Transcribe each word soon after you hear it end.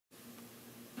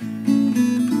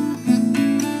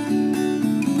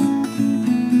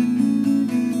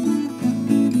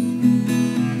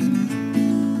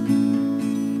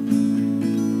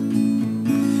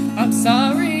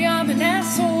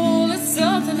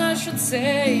I should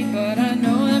say, but I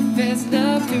know that fessing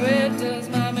up to it does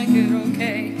not make it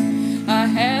okay. I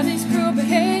have these cruel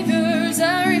behaviors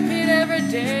I repeat every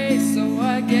day, so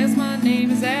I guess my name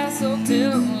is asshole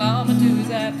till all my dues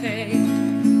I pay.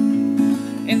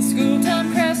 In school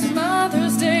time crafts for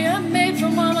Mother's Day, I made for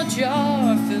Mom a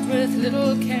jar filled with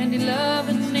little candy love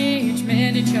and each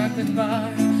mini chocolate bar.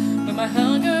 But my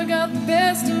hunger got the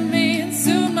best of me, and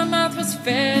soon my mouth was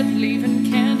fed,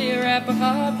 leaving candy wrapper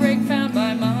heartbreak found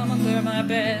by Mom under my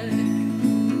bed.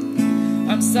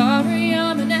 I'm sorry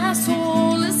I'm an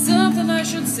asshole, it's something I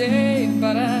should say,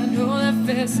 but I know that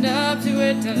fessing up to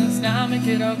it does not make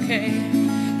it okay.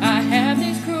 I have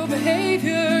these cruel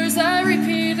behaviors I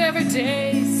repeat every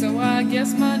day, so I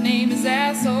guess my name is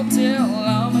asshole till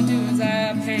all my dues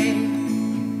I pay.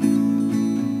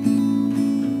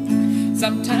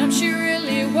 Sometimes she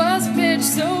really was a bitch,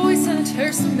 so we sent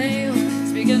her some mail.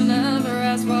 Speaking of her,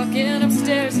 I was walking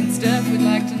upstairs and stuff we'd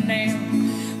like to nail.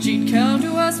 She'd come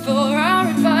to us for our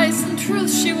advice and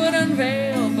truth she would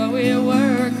unveil, but we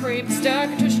were a creep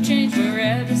stalker till she changed her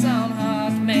address on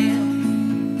Hotmail.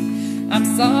 I'm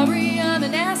sorry I'm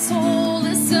an asshole,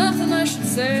 it's something I should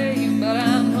say, but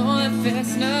I know that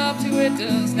fessing up to it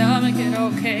does not make it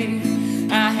okay.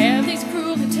 I have these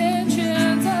cruel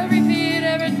intentions I repeat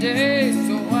every day,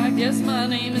 so I guess my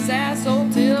name is asshole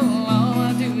till all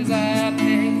I do is I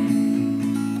pay.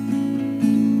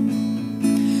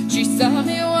 She saw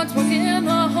me once walking in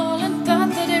the hall and thought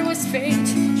that it was fate.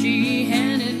 She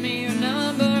handed me her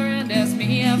number and asked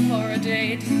me out for a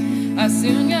date. I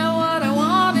soon got what I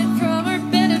wanted from her,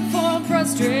 bent it for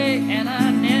prostrate, and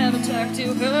I never talked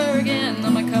to her again.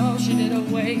 On my call she did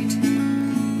await.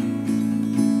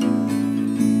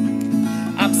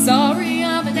 I'm sorry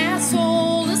I'm an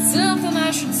asshole, it's something I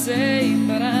should say,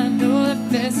 but I know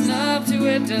that fessing up to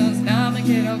it does not make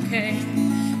it okay.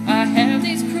 I have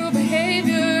these cruel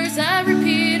behaviors I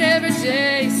repeat every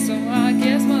day, so I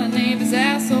guess my name is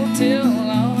asshole till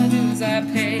all I do is I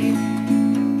pay.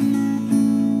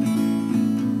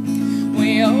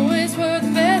 We always were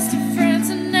the best of friends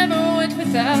and never went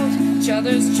without each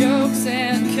other's jokes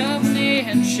and company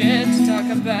and shit to talk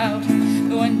about.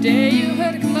 But one day you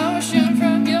heard a commotion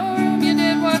from your room, you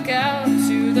did walk out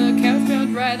to the couch,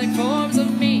 found writhing forms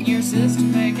of me and your sister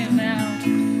making out.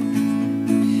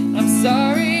 I'm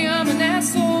sorry I'm an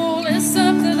asshole, it's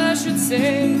something I should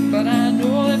say, but I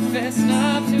know that fessing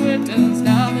up to it does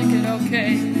not make it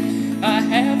okay. I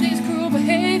have these cruel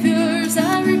behaviors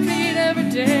I repeat every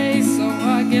day, so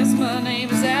I guess my name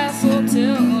is asshole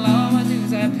till all my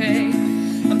dues I pay.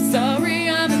 I'm sorry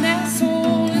I'm an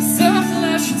asshole, it's something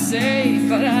I should say,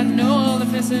 but I know that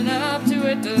fessing up to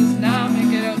it does not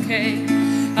make it okay.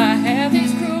 I have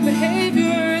these cruel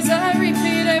behaviors I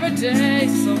repeat every day,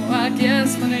 so I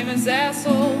guess my name is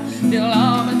asshole till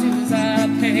all my dues I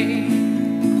pay.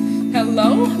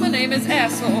 Hello, my name is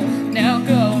asshole, now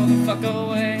go the fuck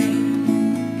away.